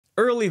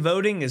Early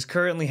voting is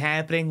currently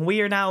happening.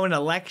 We are now in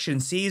election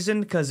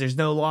season because there's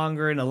no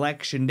longer an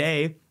election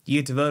day. You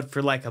get to vote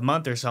for like a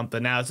month or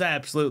something now. It's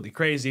absolutely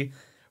crazy.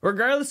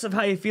 Regardless of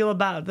how you feel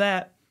about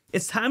that,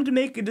 it's time to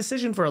make a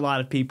decision for a lot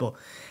of people.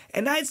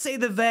 And I'd say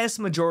the vast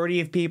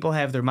majority of people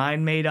have their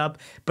mind made up,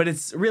 but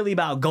it's really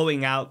about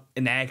going out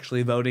and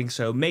actually voting.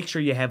 So make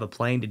sure you have a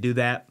plan to do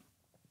that.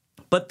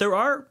 But there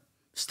are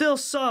still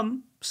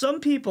some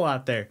people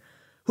out there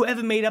who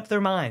haven't made up their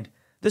mind.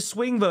 The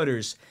swing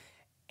voters.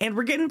 And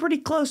we're getting pretty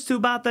close to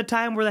about the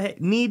time where they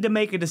need to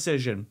make a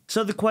decision.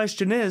 So the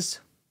question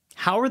is,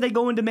 how are they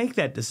going to make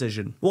that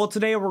decision? Well,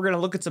 today we're going to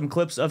look at some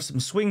clips of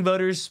some swing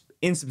voters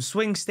in some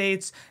swing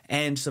states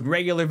and some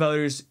regular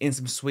voters in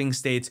some swing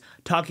states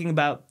talking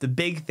about the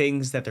big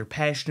things that they're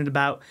passionate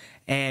about.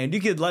 And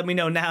you could let me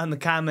know now in the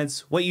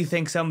comments what you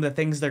think some of the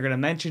things they're going to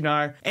mention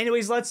are.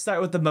 Anyways, let's start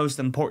with the most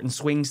important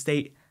swing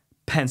state,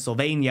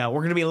 Pennsylvania.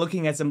 We're going to be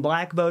looking at some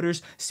black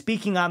voters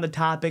speaking on the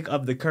topic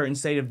of the current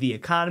state of the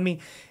economy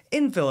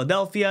in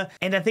Philadelphia,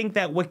 and I think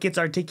that what gets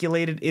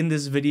articulated in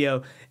this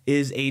video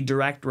is a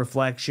direct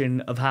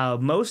reflection of how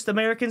most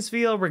Americans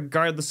feel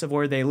regardless of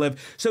where they live.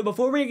 So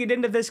before we get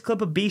into this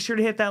clip, be sure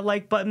to hit that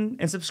like button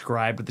and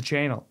subscribe to the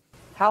channel.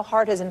 How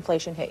hard has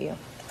inflation hit you?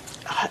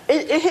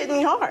 It hit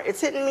me hard.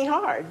 It's hitting me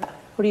hard.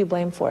 Who do you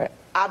blame for it?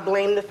 I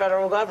blame the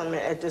federal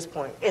government at this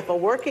point. If a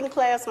working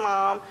class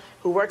mom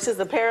who works as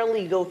a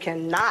paralegal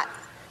cannot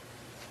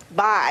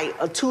buy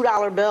a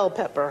 $2 bell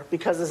pepper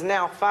because it's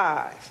now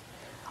 $5,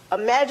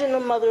 imagine a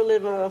mother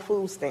living on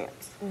food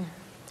stamps.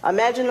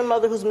 Imagine a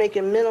mother who's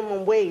making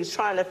minimum wage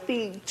trying to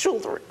feed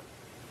children.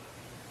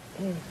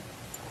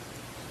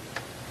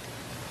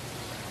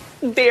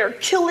 They're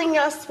killing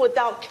us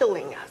without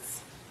killing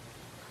us.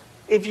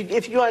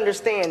 If you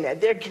understand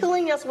that. They're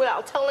killing us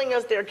without telling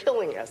us they're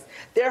killing us.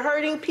 They're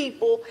hurting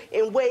people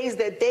in ways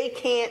that they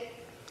can't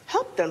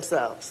help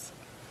themselves.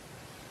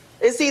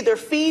 It's either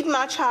feed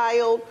my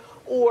child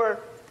or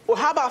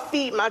how about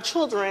feed my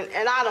children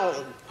and I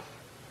don't eat.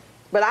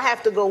 But I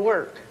have to go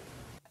work.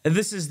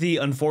 This is the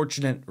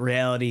unfortunate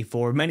reality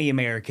for many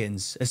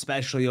Americans,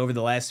 especially over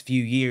the last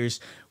few years,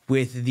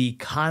 with the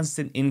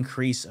constant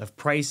increase of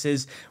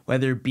prices,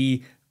 whether it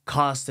be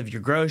cost of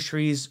your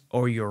groceries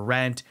or your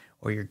rent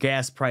or your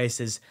gas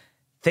prices.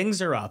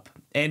 Things are up.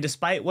 And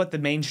despite what the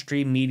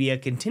mainstream media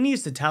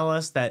continues to tell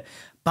us that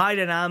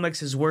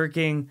Bidenomics is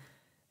working,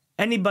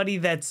 anybody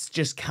that's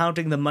just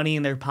counting the money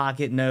in their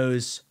pocket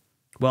knows,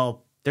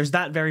 well, there's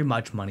not very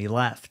much money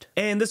left.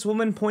 And this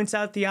woman points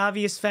out the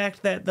obvious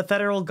fact that the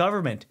federal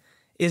government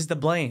is to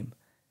blame.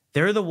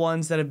 They're the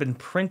ones that have been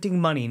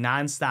printing money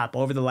nonstop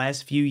over the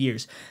last few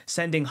years,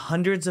 sending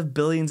hundreds of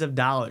billions of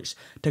dollars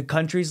to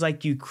countries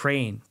like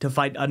Ukraine to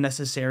fight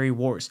unnecessary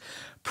wars,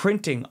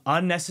 printing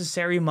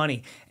unnecessary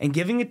money and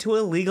giving it to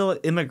illegal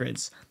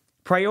immigrants,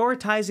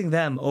 prioritizing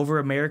them over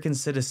American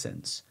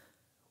citizens.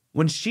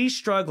 When she's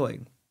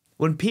struggling,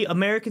 when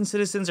American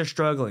citizens are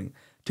struggling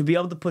to be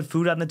able to put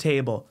food on the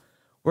table,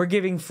 we're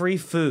giving free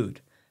food,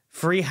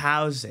 free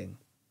housing,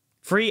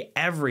 free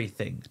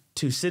everything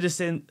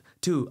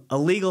to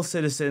illegal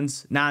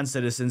citizens,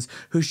 non-citizens,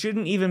 who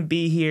shouldn't even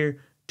be here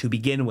to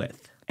begin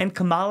with. And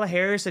Kamala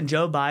Harris and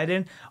Joe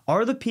Biden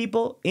are the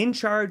people in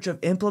charge of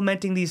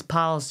implementing these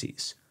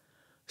policies.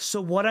 So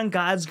what on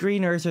God's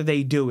green earth are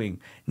they doing,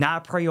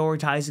 not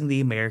prioritizing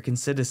the American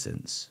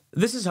citizens?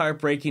 This is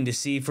heartbreaking to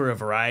see for a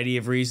variety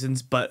of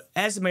reasons, but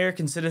as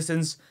American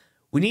citizens,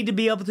 we need to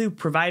be able to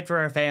provide for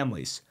our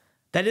families.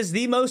 That is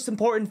the most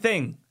important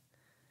thing.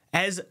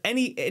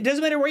 It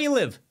doesn't matter where you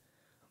live.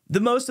 The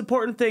most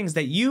important thing is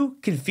that you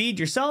can feed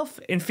yourself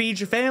and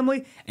feed your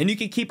family, and you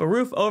can keep a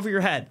roof over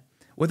your head.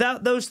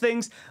 Without those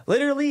things,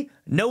 literally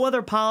no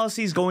other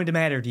policy is going to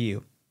matter to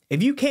you.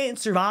 If you can't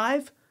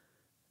survive,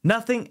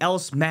 nothing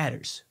else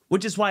matters,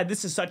 which is why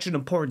this is such an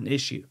important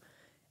issue.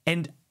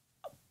 And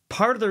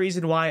part of the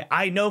reason why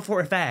I know for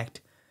a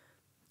fact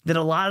that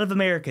a lot of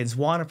Americans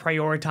want to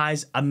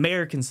prioritize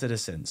American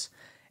citizens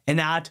and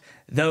not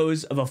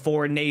those of a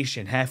foreign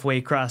nation halfway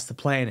across the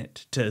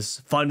planet to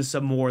fund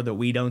some war that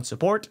we don't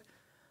support,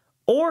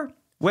 or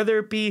whether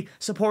it be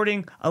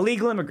supporting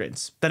illegal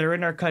immigrants that are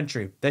in our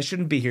country that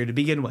shouldn't be here to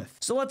begin with.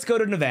 So let's go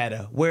to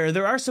Nevada, where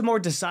there are some more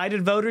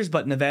decided voters,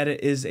 but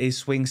Nevada is a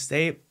swing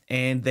state,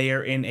 and they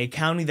are in a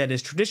county that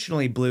is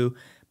traditionally blue,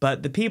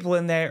 but the people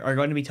in there are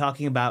going to be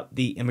talking about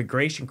the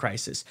immigration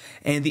crisis.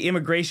 And the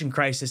immigration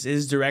crisis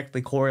is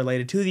directly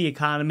correlated to the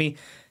economy.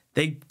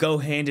 They go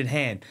hand in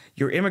hand.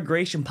 Your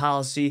immigration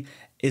policy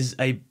is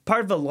a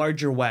part of a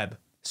larger web.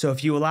 So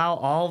if you allow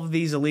all of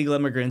these illegal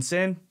immigrants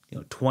in,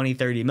 20,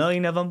 30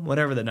 million of them,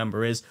 whatever the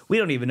number is, we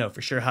don't even know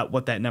for sure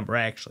what that number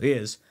actually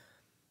is.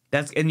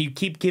 And you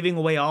keep giving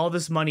away all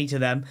this money to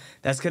them,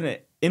 that's going to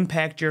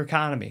impact your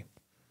economy.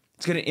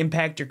 It's going to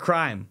impact your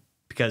crime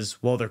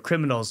because, well, they're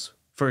criminals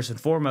first and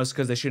foremost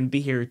because they shouldn't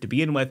be here to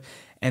begin with,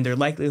 and their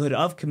likelihood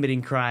of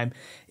committing crime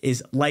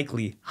is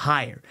likely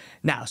higher.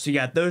 Now, so you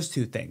got those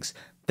two things.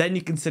 Then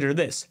you consider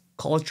this,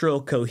 cultural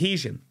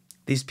cohesion.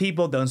 These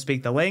people don't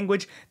speak the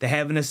language, they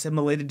haven't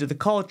assimilated to the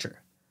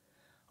culture.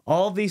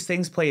 All of these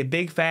things play a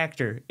big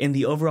factor in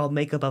the overall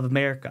makeup of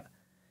America.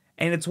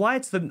 And it's why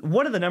it's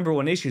one of the number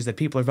one issues that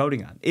people are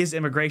voting on is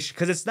immigration,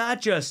 because it's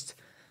not just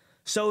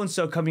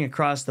so-and-so coming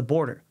across the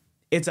border.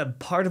 It's a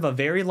part of a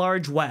very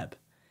large web.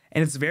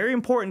 And it's very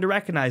important to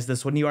recognize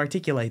this when you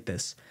articulate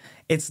this.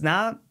 It's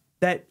not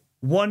that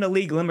one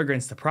illegal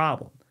immigrant's the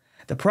problem.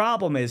 The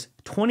problem is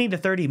 20 to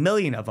 30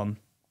 million of them,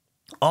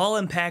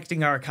 all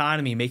impacting our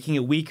economy, making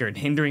it weaker and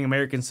hindering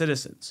American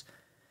citizens.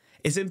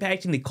 It's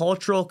impacting the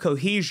cultural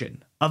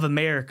cohesion of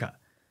America.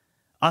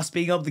 Us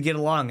being able to get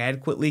along,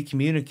 adequately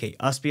communicate,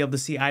 us being able to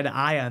see eye to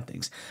eye on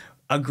things,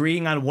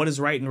 agreeing on what is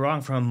right and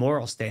wrong from a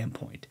moral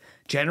standpoint,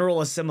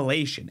 general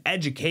assimilation,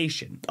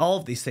 education, all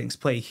of these things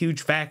play a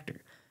huge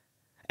factor.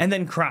 And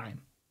then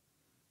crime.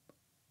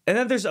 And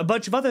then there's a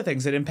bunch of other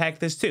things that impact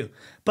this too.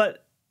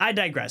 But I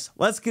digress.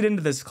 Let's get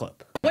into this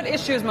clip. What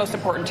issue is most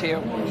important to you?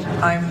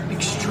 I'm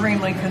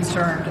extremely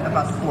concerned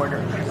about the border.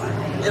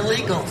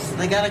 Illegals,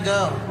 they gotta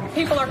go.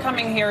 People are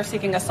coming here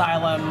seeking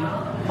asylum.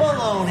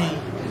 Baloney.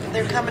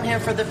 They're coming here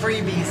for the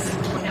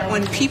freebies.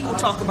 When people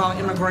talk about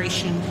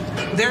immigration,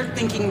 they're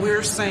thinking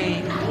we're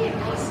saying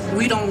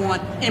we don't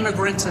want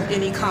immigrants of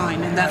any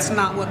kind, and that's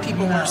not what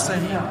people are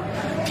saying.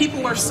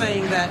 People are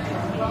saying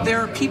that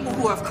there are people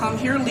who have come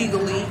here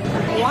legally.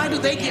 Why do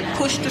they get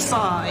pushed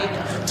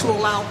aside to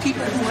allow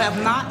people who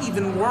have not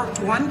even worked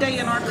one day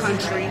in our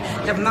country,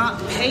 have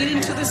not paid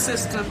into the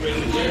system?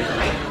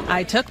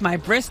 I took my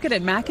brisket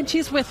and mac and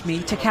cheese with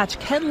me to catch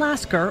Ken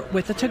Lasker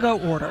with the to-go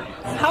order.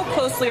 How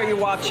closely are you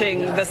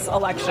watching this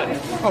election?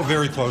 Oh,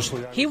 very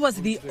closely. He was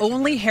the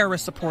only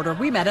Harris supporter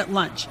we met at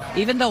lunch,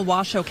 even though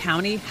Washoe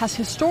County has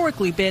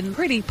historically been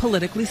pretty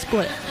politically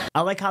split.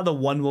 I like how the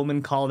one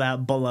woman called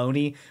out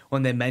baloney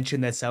when they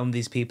mentioned that some of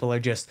these people are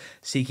just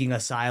seeking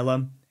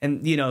asylum.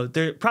 And, you know,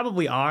 there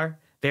probably are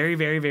very,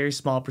 very, very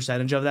small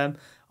percentage of them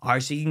are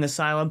seeking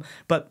asylum,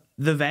 but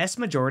the vast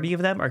majority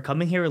of them are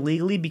coming here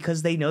illegally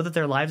because they know that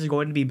their lives are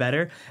going to be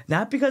better,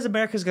 not because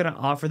America's going to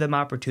offer them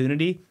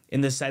opportunity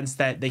in the sense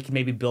that they can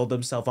maybe build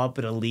themselves up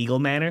in a legal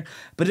manner,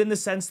 but in the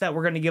sense that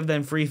we're going to give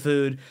them free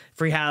food,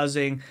 free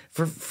housing,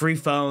 free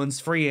phones,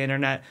 free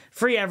internet,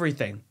 free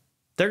everything.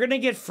 They're going to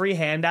get free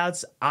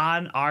handouts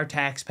on our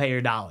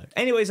taxpayer dollar.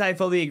 Anyways, I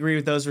fully agree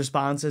with those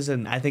responses,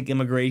 and I think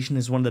immigration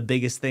is one of the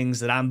biggest things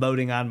that I'm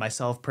voting on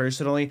myself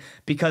personally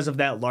because of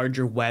that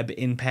larger web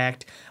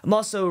impact. I'm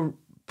also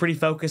pretty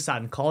focused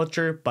on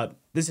culture, but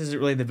this isn't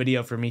really the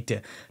video for me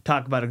to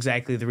talk about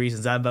exactly the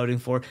reasons I'm voting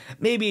for.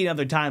 Maybe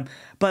another time.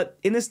 But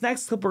in this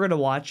next clip we're going to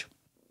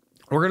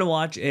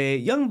watch a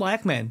young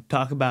black man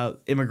talk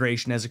about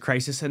immigration as a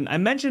crisis. And I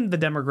mentioned the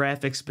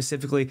demographics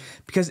specifically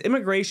because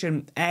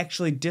immigration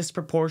actually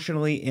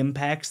disproportionately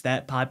impacts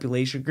that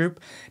population group.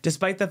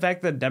 Despite the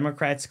fact that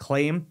Democrats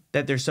claim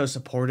that they're so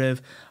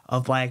supportive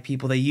of black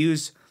people, they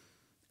use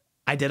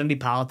identity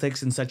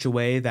politics in such a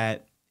way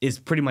that is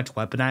pretty much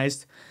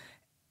weaponized.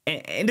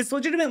 And it's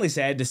legitimately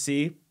sad to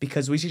see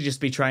because we should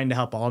just be trying to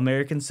help all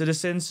American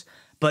citizens.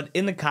 But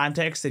in the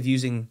context of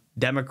using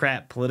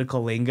Democrat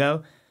political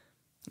lingo,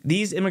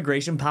 these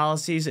immigration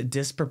policies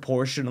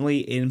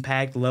disproportionately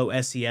impact low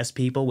SES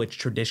people, which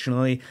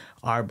traditionally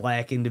are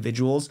black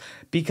individuals,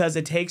 because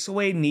it takes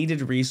away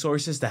needed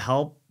resources to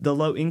help the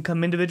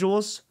low-income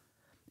individuals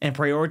and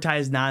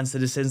prioritize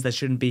non-citizens that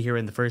shouldn't be here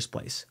in the first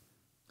place.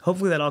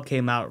 Hopefully that all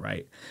came out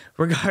right.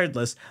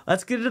 Regardless,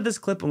 let's get into this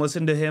clip and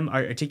listen to him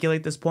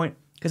articulate this point,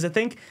 because I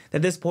think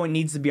that this point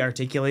needs to be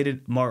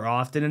articulated more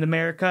often in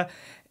America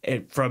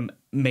from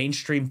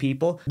mainstream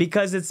people,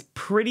 because it's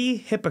pretty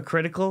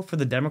hypocritical for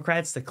the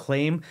Democrats to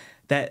claim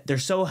that they're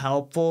so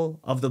helpful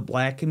of the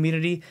black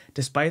community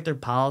despite their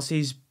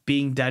policies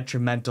being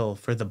detrimental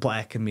for the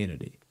black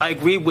community. I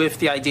agree with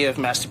the idea of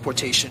mass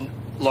deportation,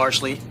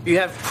 largely. You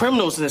have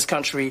criminals in this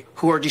country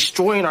who are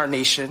destroying our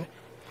nation.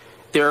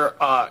 They're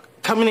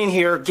coming in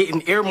here,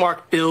 getting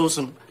earmarked bills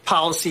and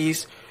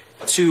policies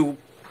to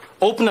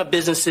open up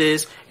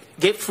businesses,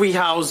 get free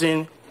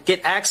housing, get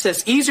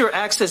access, easier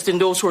access than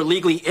those who are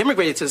legally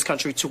immigrated to this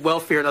country to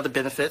welfare and other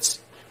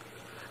benefits.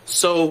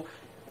 So,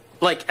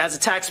 like, as a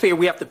taxpayer,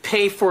 we have to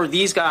pay for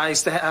these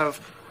guys to have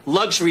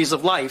luxuries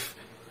of life,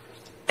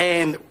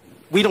 and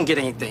we don't get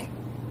anything,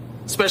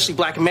 especially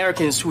black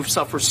Americans who've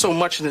suffered so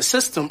much in the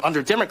system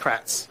under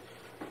Democrats.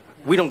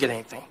 We don't get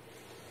anything.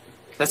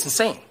 That's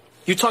insane.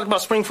 You talked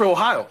about Springfield,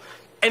 Ohio,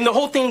 and the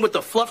whole thing with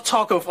the fluff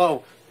talk of,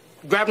 oh,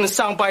 grabbing the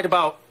soundbite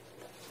about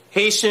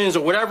Haitians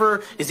or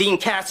whatever is eating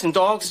cats and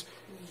dogs.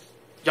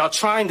 Y'all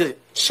trying to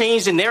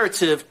change the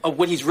narrative of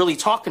what he's really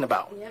talking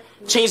about.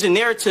 Change the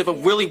narrative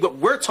of really what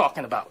we're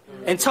talking about.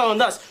 And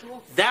telling us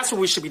that's what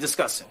we should be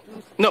discussing.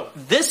 No,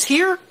 this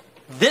here,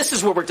 this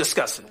is what we're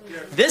discussing.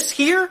 This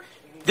here,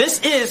 this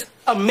is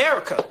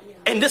America.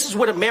 And this is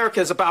what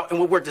America is about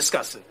and what we're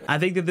discussing. I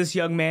think that this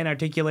young man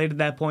articulated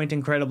that point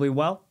incredibly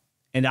well.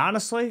 And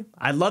honestly,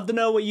 I'd love to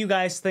know what you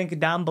guys think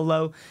down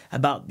below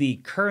about the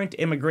current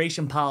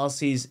immigration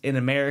policies in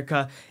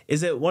America.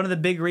 Is it one of the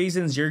big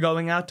reasons you're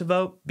going out to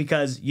vote?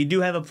 Because you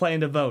do have a plan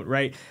to vote,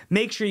 right?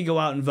 Make sure you go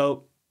out and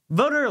vote.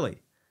 Vote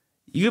early.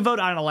 You can vote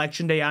on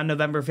Election Day on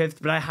November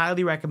 5th, but I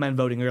highly recommend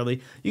voting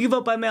early. You can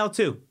vote by mail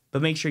too,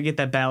 but make sure you get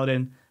that ballot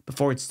in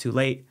before it's too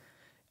late.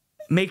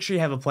 Make sure you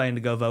have a plan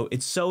to go vote.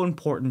 It's so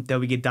important that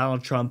we get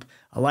Donald Trump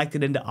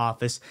elected into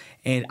office,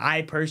 and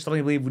I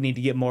personally believe we need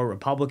to get more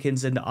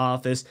Republicans into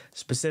office,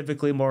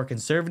 specifically more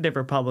conservative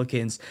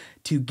Republicans,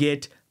 to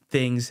get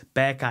things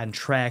back on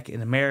track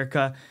in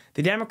America.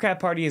 The Democrat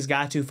Party has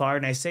got too far,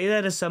 and I say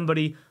that as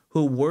somebody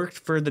who worked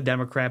for the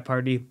Democrat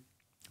Party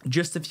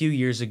just a few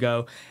years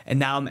ago, and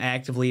now I'm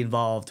actively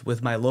involved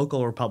with my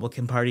local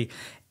Republican Party,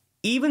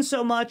 even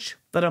so much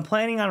that I'm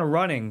planning on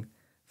running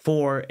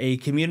for a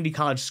community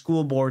college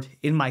school board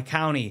in my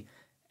county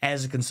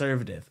as a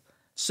conservative.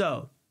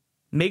 So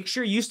make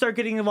sure you start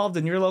getting involved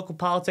in your local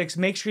politics.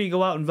 Make sure you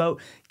go out and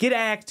vote. Get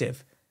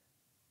active.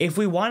 If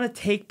we want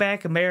to take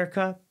back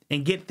America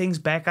and get things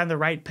back on the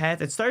right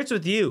path, it starts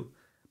with you,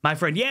 my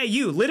friend. Yeah,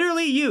 you,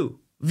 literally you,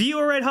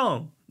 viewer at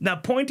home. Now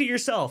point at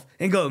yourself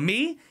and go,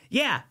 me?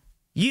 Yeah,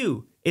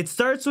 you. It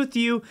starts with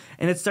you,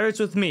 and it starts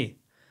with me.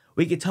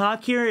 We can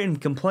talk here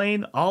and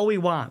complain all we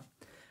want,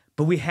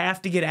 but we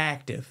have to get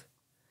active.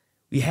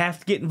 We have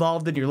to get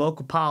involved in your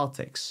local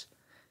politics.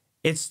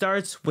 It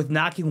starts with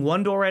knocking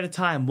one door at a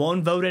time,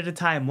 one vote at a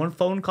time, one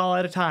phone call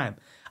at a time.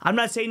 I'm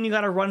not saying you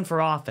got to run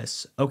for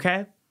office,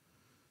 okay?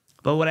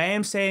 But what I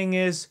am saying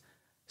is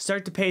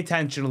start to pay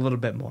attention a little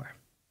bit more.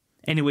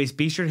 Anyways,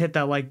 be sure to hit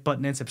that like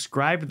button and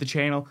subscribe to the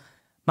channel.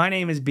 My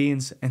name is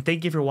Beans, and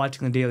thank you for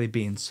watching the Daily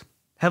Beans.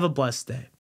 Have a blessed day.